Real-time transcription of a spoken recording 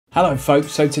Hello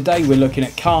folks, so today we're looking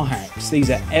at car hacks. These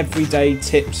are everyday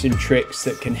tips and tricks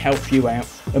that can help you out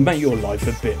and make your life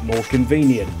a bit more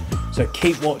convenient. So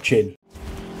keep watching.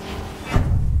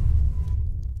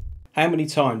 How many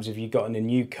times have you gotten a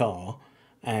new car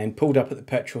and pulled up at the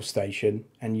petrol station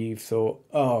and you've thought,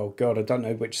 oh God, I don't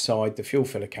know which side the fuel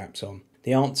filler cap's on?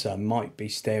 The answer might be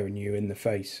staring you in the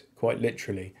face, quite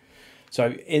literally.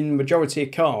 So in the majority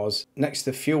of cars, next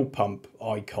to the fuel pump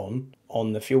icon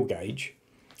on the fuel gauge,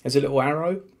 there's a little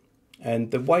arrow, and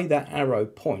the way that arrow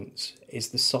points is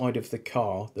the side of the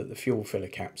car that the fuel filler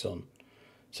cap's on.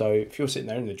 So if you're sitting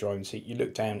there in the driving seat, you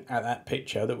look down at that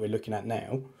picture that we're looking at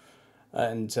now,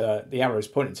 and the arrow is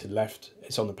pointing to the left,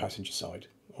 it's on the passenger side.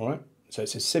 All right, so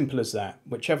it's as simple as that.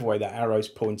 Whichever way that arrow's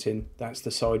pointing, that's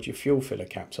the side your fuel filler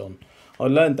cap's on. I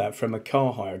learned that from a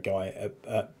car hire guy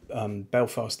at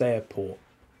Belfast Airport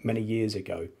many years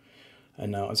ago.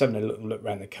 And I was having a little look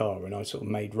around the car and I sort of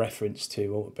made reference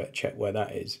to, oh, I better check where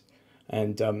that is.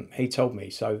 And he told me,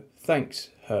 so thanks,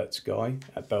 Hertz guy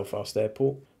at Belfast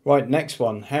Airport. Right, next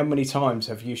one. How many times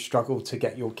have you struggled to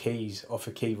get your keys off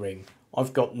a key ring?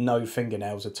 I've got no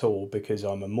fingernails at all because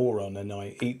I'm a moron and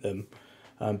I eat them,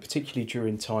 particularly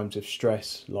during times of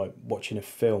stress, like watching a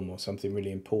film or something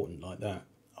really important like that.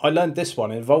 I learned this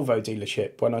one in a Volvo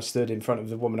dealership when I stood in front of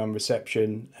the woman on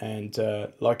reception and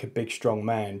like a big strong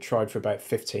man tried for about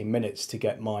 15 minutes to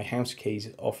get my house keys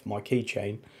off my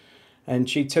keychain, and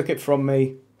she took it from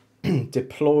me,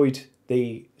 deployed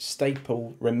the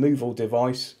staple removal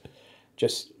device,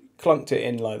 just clunked it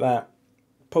in like that,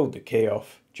 pulled the key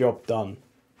off, job done.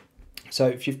 So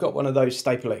if you've got one of those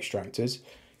staple extractors,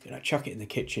 chuck it in the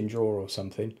kitchen drawer or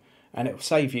something and it will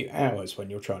save you hours when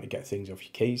you're trying to get things off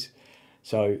your keys.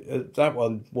 So that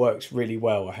one works really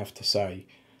well, I have to say.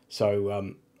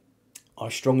 So I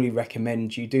strongly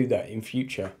recommend you do that in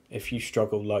future if you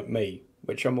struggle like me,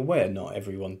 which I'm aware not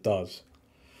everyone does.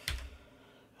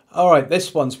 All right,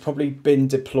 this one's probably been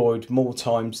deployed more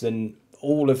times than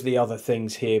all of the other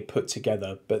things here put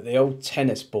together, but the old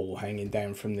tennis ball hanging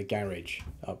down from the garage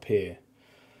up here.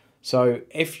 So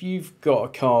if you've got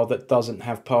a car that doesn't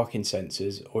have parking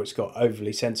sensors, or it's got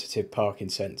overly sensitive parking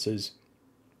sensors,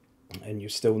 and you're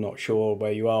still not sure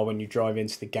where you are when you drive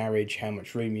into the garage, how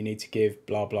much room you need to give,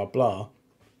 blah, blah, blah,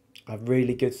 a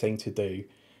really good thing to do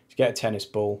is get a tennis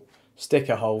ball, stick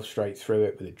a hole straight through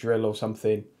it with a drill or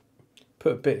something,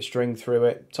 put a bit of string through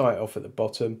it, tie it off at the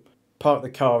bottom, park the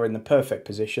car in the perfect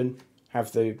position,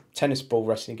 have the tennis ball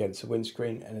resting against the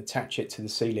windscreen and attach it to the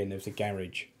ceiling of the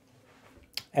garage.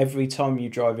 Every time you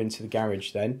drive into the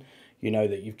garage then, you know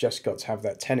that you've just got to have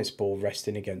that tennis ball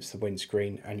resting against the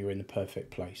windscreen and you're in the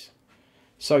perfect place.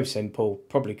 So simple,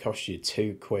 probably cost you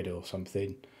 £2 or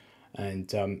something,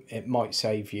 and it might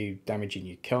save you damaging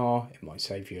your car, it might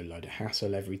save you a load of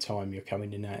hassle every time you're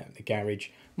coming in and out of the garage,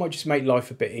 it might just make life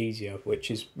a bit easier,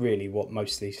 which is really what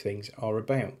most of these things are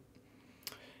about.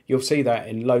 You'll see that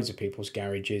in loads of people's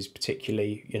garages,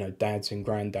 particularly, dads and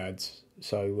granddads,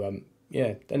 so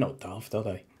yeah, they're not daft, are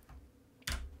they?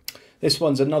 This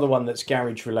one's another one that's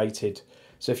garage related.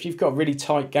 So if you've got a really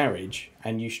tight garage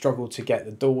and you struggle to get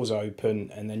the doors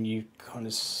open and then you kind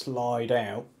of slide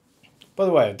out. By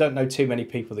the way, I don't know too many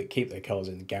people that keep their cars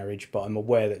in the garage, but I'm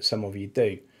aware that some of you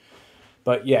do.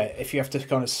 But yeah, if you have to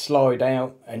kind of slide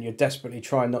out and you're desperately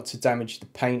trying not to damage the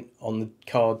paint on the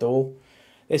car door,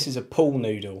 this is a pool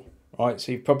noodle, right?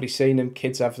 So you've probably seen them,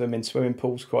 kids have them in swimming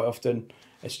pools quite often.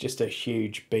 It's just a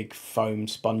huge, big foam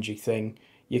spongy thing.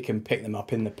 You can pick them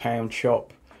up in the pound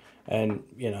shop. And,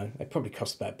 they probably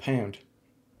cost about £1.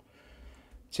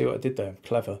 See what I did there?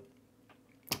 Clever.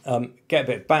 Get a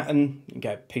bit of batten, you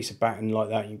get a piece of batten like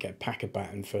that, you can get a pack of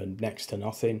batten for next to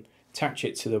nothing. Attach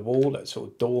it to the wall at sort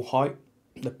of door height,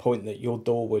 the point that your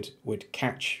door would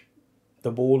catch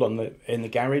the wall in the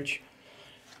garage.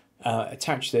 Cut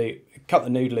the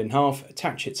noodle in half,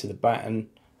 attach it to the batten,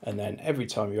 and then every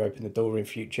time you open the door in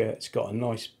future, it's got a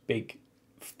nice big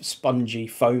spongy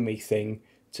foamy thing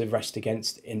to rest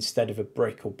against instead of a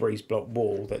brick or breeze block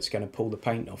wall that's going to pull the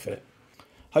paint off it.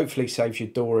 Hopefully saves your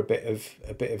door a bit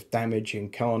of damage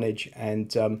and carnage,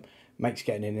 and makes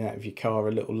getting in and out of your car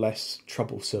a little less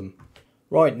troublesome.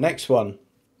 Right, next one.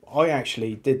 I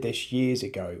actually did this years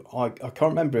ago. I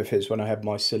can't remember if it was when I had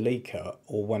my Celica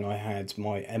or when I had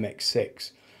my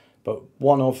MX-6, but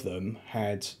one of them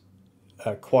had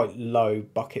quite low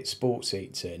bucket sport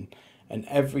seats in. And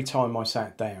every time I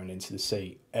sat down into the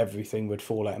seat, everything would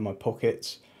fall out of my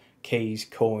pockets, keys,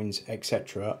 coins,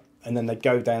 etc. And then they'd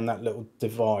go down that little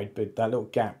divide, that little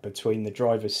gap between the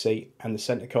driver's seat and the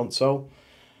centre console.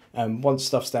 And once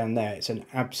stuff's down there, it's an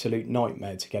absolute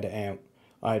nightmare to get it out.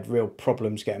 I had real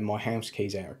problems getting my house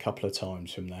keys out a couple of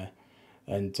times from there.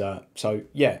 And so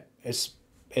yeah, it's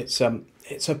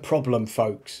a problem,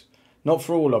 folks. Not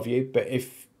for all of you, but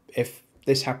if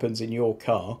this happens in your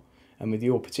car and with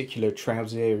your particular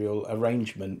trouserial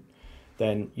arrangement,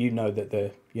 then you know that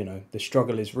the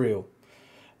struggle is real.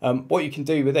 What you can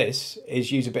do with this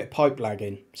is use a bit of pipe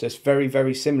lagging. So it's very,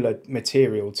 very similar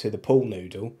material to the pool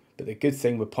noodle, but the good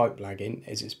thing with pipe lagging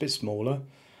is it's a bit smaller,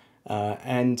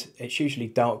 and it's usually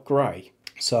dark grey.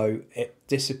 So it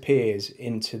disappears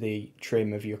into the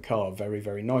trim of your car very,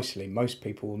 very nicely. Most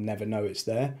people will never know it's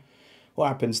there. What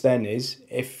happens then is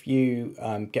if you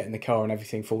get in the car and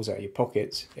everything falls out of your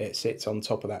pockets, it sits on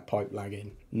top of that pipe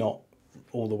lagging, not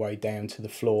all the way down to the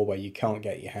floor where you can't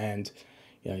get your hand,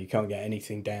 you can't get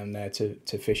anything down there to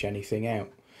fish anything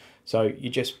out. So you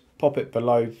just pop it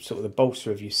below sort of the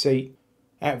bolster of your seat,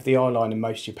 out of the eye line of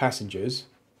most of your passengers,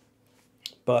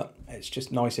 but it's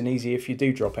just nice and easy if you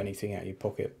do drop anything out of your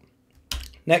pocket.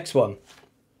 Next one.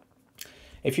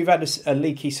 If you've had a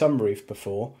leaky sunroof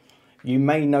before, you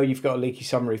may know you've got a leaky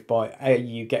sunroof by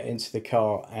you get into the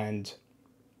car and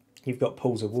you've got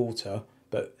pools of water,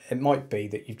 but it might be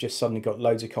that you've just suddenly got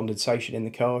loads of condensation in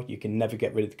the car. You can never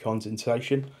get rid of the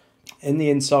condensation. In the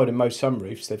inside of most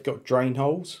sunroofs, they've got drain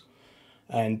holes,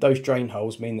 and those drain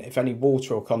holes mean that if any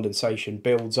water or condensation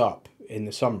builds up in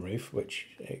the sunroof, which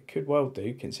it could well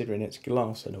do considering it's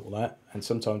glass and all that, and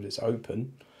sometimes it's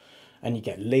open, and you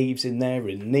get leaves in there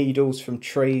and needles from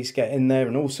trees get in there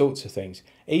and all sorts of things.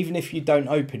 Even if you don't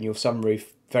open your sunroof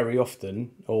very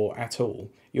often or at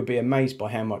all, you'll be amazed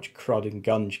by how much crud and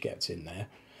gunge gets in there.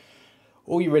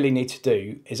 All you really need to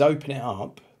do is open it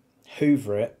up,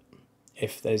 hoover it.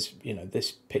 If there's,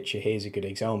 this picture here is a good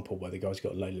example where the guy's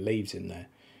got a load of leaves in there.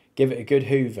 Give it a good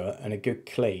hoover and a good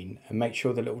clean, and make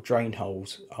sure the little drain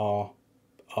holes are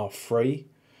free.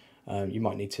 You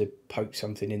might need to poke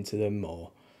something into them,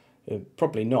 or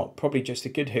probably not. Probably just a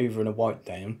good hoover and a wipe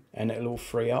down, and it'll all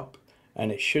free up,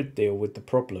 and it should deal with the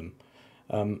problem.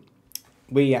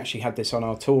 We actually had this on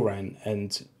our Touran,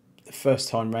 and the first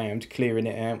time round, clearing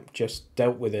it out, just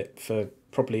dealt with it for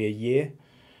probably a year.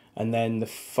 And then the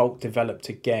fault developed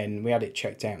again. We had it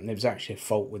checked out, and there was actually a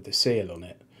fault with the seal on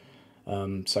it.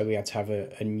 So we had to have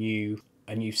a new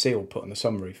seal put on the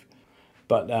sunroof.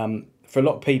 But for a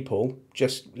lot of people,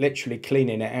 just literally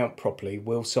cleaning it out properly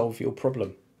will solve your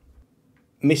problem.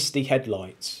 Misty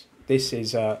headlights. This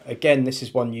is again, this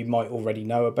is one you might already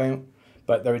know about,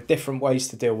 but there are different ways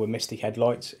to deal with misty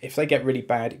headlights. If they get really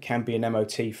bad, it can be an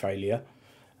MOT failure,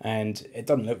 and it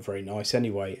doesn't look very nice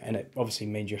anyway, and it obviously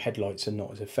means your headlights are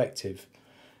not as effective.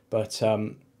 But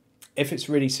if it's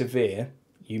really severe,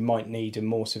 you might need a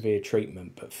more severe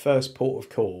treatment. But first port of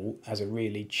call, as a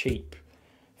really cheap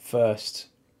first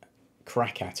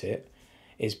crack at it,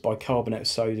 is bicarbonate of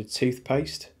soda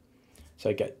toothpaste.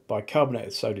 So get bicarbonate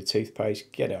of soda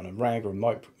toothpaste, get it on a rag or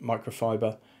a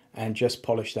microfiber, and just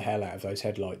polish the hell out of those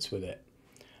headlights with it.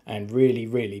 And really,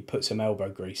 really put some elbow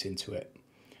grease into it.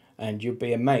 And you'll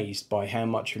be amazed by how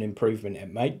much of an improvement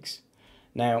it makes.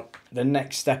 Now, the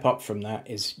next step up from that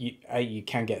is you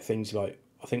can get things like,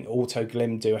 I think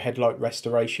Autoglim do a headlight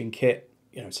restoration kit.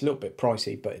 It's a little bit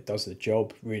pricey, but it does the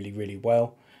job really, really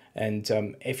well. And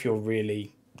if you're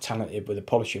really talented with a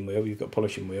polishing wheel, you've got a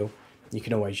polishing wheel, you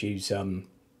can always use a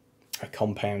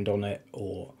compound on it,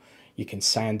 or you can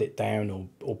sand it down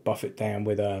or buff it down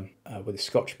with a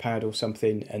Scotch pad or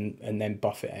something, and then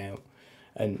buff it out.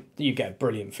 And you get a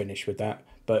brilliant finish with that.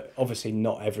 But obviously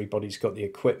not everybody's got the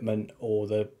equipment or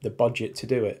the budget to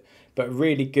do it. But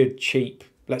really good, cheap,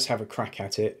 let's have a crack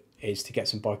at it, is to get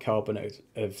some bicarbonate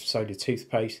of soda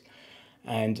toothpaste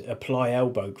and apply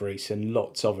elbow grease, and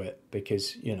lots of it,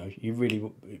 because you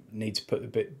really need to put a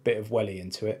bit of welly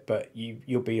into it, but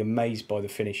you'll be amazed by the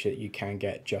finish that you can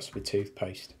get just with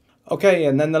toothpaste. Okay,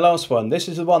 and then the last one. This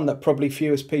is the one that probably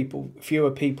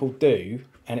fewer people do,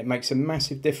 and it makes a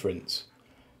massive difference.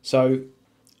 So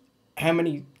how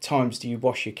many times do you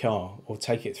wash your car or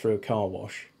take it through a car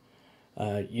wash?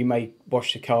 You may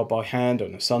wash the car by hand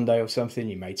on a Sunday or something.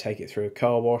 You may take it through a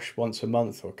car wash once a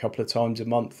month or a couple of times a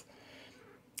month.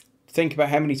 Think about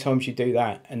how many times you do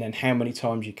that, and then how many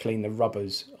times you clean the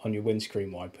rubbers on your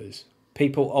windscreen wipers.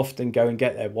 People often go and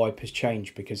get their wipers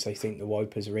changed because they think the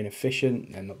wipers are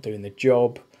inefficient, they're not doing the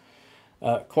job.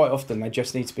 Quite often they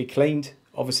just need to be cleaned.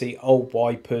 Obviously old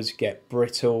wipers get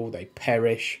brittle, they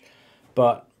perish,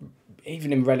 but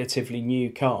even in relatively new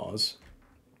cars,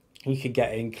 you could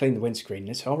get in, clean the windscreen,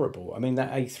 it's horrible. I mean,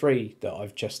 that A3 that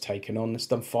I've just taken on, it's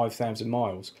done 5,000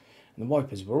 miles, and the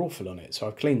wipers were awful on it. So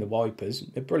I've cleaned the wipers,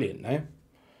 they're brilliant now.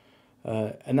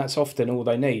 And that's often all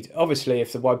they need. Obviously,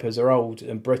 if the wipers are old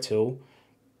and brittle,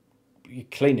 you're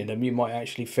cleaning them, you might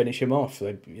actually finish them off.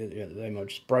 They might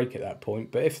just break at that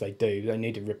point, but if they do, they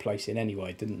needed replacing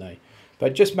anyway, didn't they?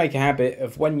 But just make a habit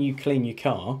of when you clean your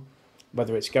car,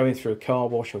 whether it's going through a car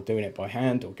wash or doing it by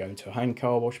hand or going to a hand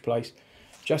car wash place,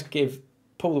 just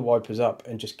pull the wipers up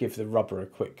and just give the rubber a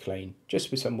quick clean,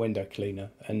 just with some window cleaner.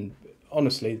 And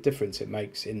honestly, the difference it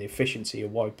makes in the efficiency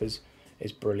of wipers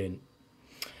is brilliant.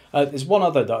 There's one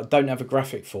other that I don't have a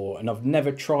graphic for, and I've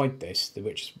never tried this,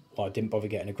 which is why I didn't bother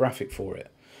getting a graphic for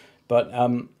it. But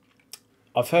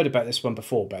I've heard about this one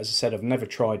before, but as I said, I've never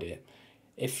tried it.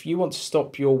 If you want to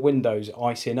stop your windows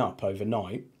icing up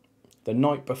overnight, the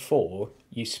night before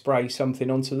you spray something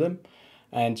onto them.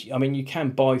 And I mean, you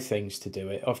can buy things to do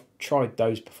it. I've tried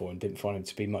those before and didn't find them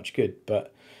to be much good.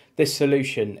 But this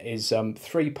solution is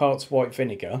 3 parts white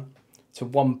vinegar to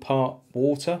 1 part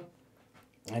water.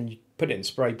 And you put it in a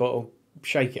spray bottle,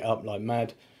 shake it up like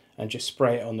mad, and just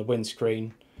spray it on the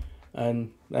windscreen.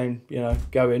 And then, you know,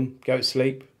 go to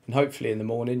sleep. And hopefully in the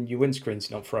morning, your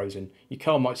windscreen's not frozen. Your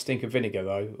car might stink of vinegar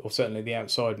though, or certainly the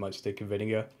outside might stink of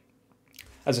vinegar.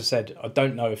 As I said, I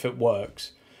don't know if it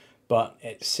works, but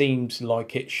it seems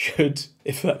like it should,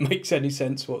 if that makes any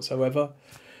sense whatsoever.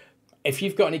 If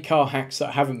you've got any car hacks that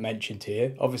I haven't mentioned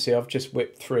here, obviously I've just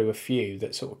whipped through a few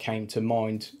that sort of came to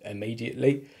mind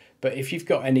immediately. But if you've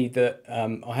got any that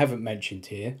I haven't mentioned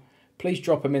here, please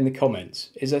drop them in the comments.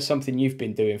 Is there something you've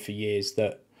been doing for years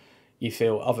that you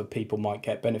feel other people might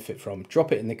get benefit from?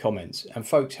 Drop it in the comments. And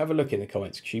folks, have a look in the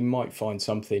comments because you might find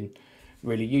something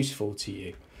really useful to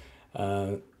you.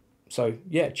 So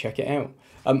yeah, check it out.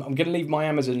 I'm going to leave my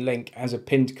Amazon link as a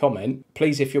pinned comment.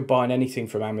 Please, if you're buying anything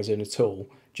from Amazon at all,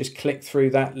 just click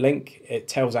through that link. It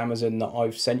tells Amazon that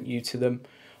I've sent you to them.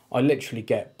 I literally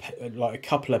get like a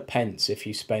couple of pence if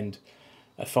you spend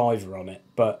a £5 on it,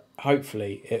 but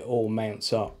hopefully it all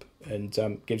mounts up and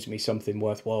gives me something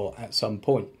worthwhile at some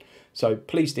point. So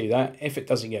please do that. If it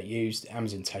doesn't get used,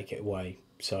 Amazon take it away.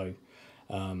 So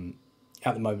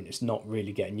at the moment, it's not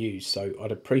really getting used. So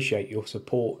I'd appreciate your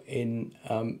support in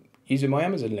using my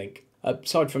Amazon link.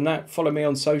 Aside from that, follow me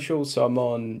on socials. So I'm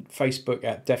on Facebook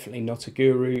at Definitely Not a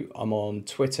Guru. I'm on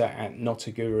Twitter at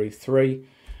NotAGuru3.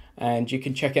 And you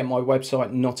can check out my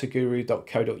website,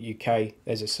 notaguru.co.uk.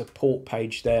 There's a support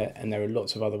page there, and there are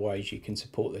lots of other ways you can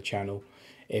support the channel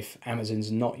if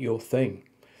Amazon's not your thing.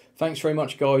 Thanks very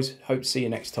much, guys. Hope to see you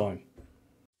next time.